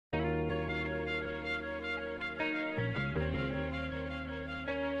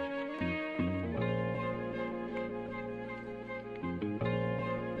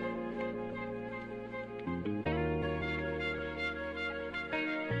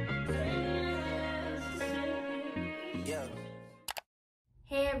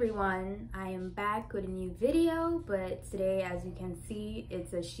everyone, I am back with a new video, but today, as you can see,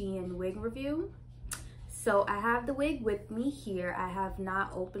 it's a Shein wig review. So I have the wig with me here. I have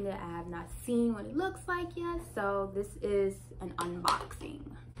not opened it. I have not seen what it looks like yet, so this is an unboxing.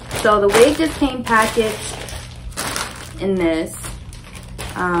 So the wig just came packaged in this.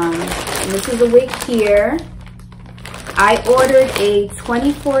 And this is the wig here. I ordered a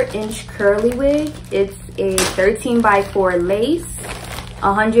 24-inch curly wig. It's a 13x4 lace,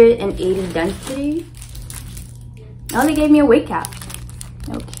 180 density. Oh, they gave me a wig cap.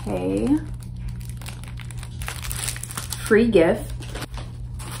 Okay. Free gift.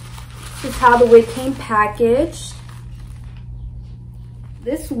 This is how the wig came packaged.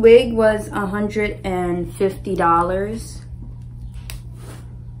 This wig was $150.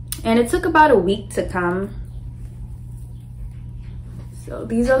 And it took about a week to come. So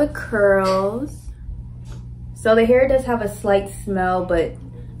these are the curls. So the hair does have a slight smell, but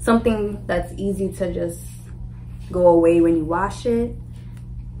something that's easy to just go away when you wash it.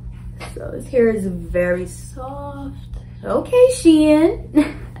 So this hair is very soft. Okay,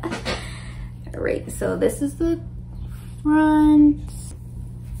 Shein. All right, so this is the front.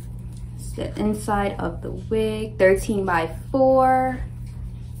 It's the inside of the wig, 13x4.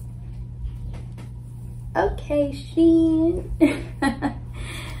 Okay, Shein.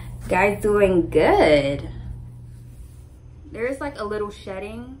 Guys doing good. There's like a little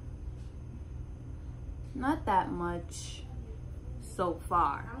shedding. Not that much so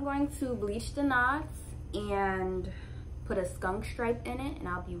far. I'm going to bleach the knots and put a skunk stripe in it, and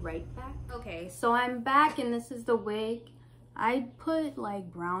I'll be right back. Okay, so I'm back and this is the wig. I put like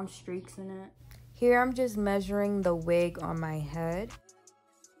brown streaks in it. Here I'm just measuring the wig on my head.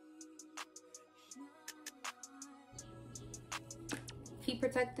 Heat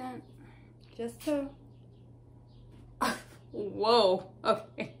protectant, just to whoa,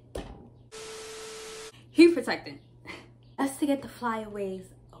 okay. Heat protectant, that's to get the flyaways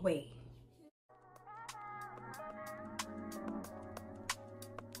away.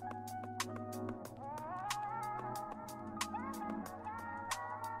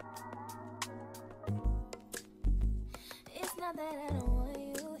 It's not that I don't want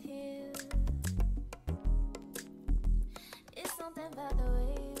you here. It's something about the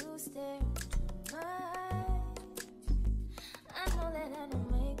way you stare into my eyes. I know that I don't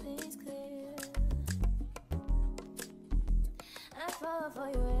make things clear. I fall for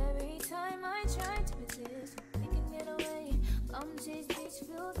you every time I try to resist. We can get away. Chase beach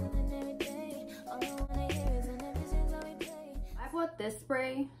views and then every day. All I wanna hear is an episode how we play. I bought this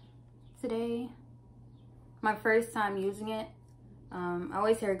spray today. My first time using it. I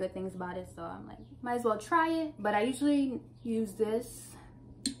always hear good things about it, so I'm like, might as well try it. But I usually use this.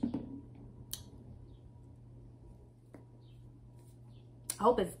 I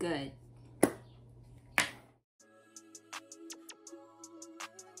hope it's good.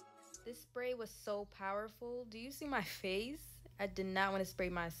 This spray was so powerful. Do you see my face? I did not want to spray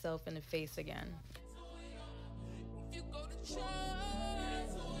myself in the face again.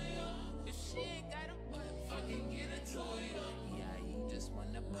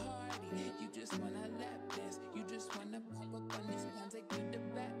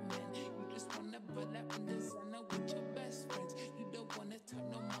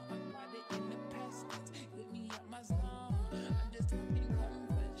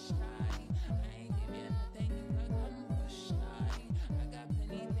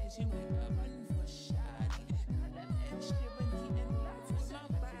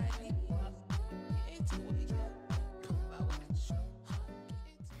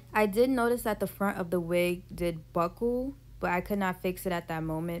 I did notice that the front of the wig did buckle, but I could not fix it at that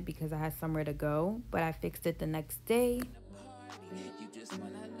moment because I had somewhere to go. But I fixed it the next day.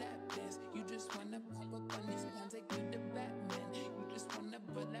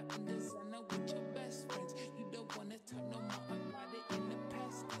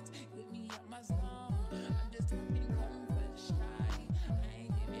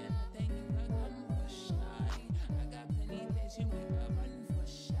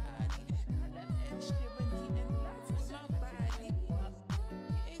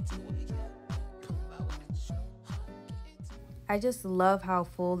 I just love how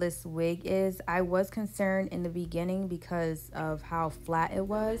full this wig is. I was concerned in the beginning because of how flat it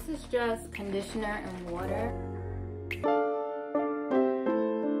was. This is just conditioner and water.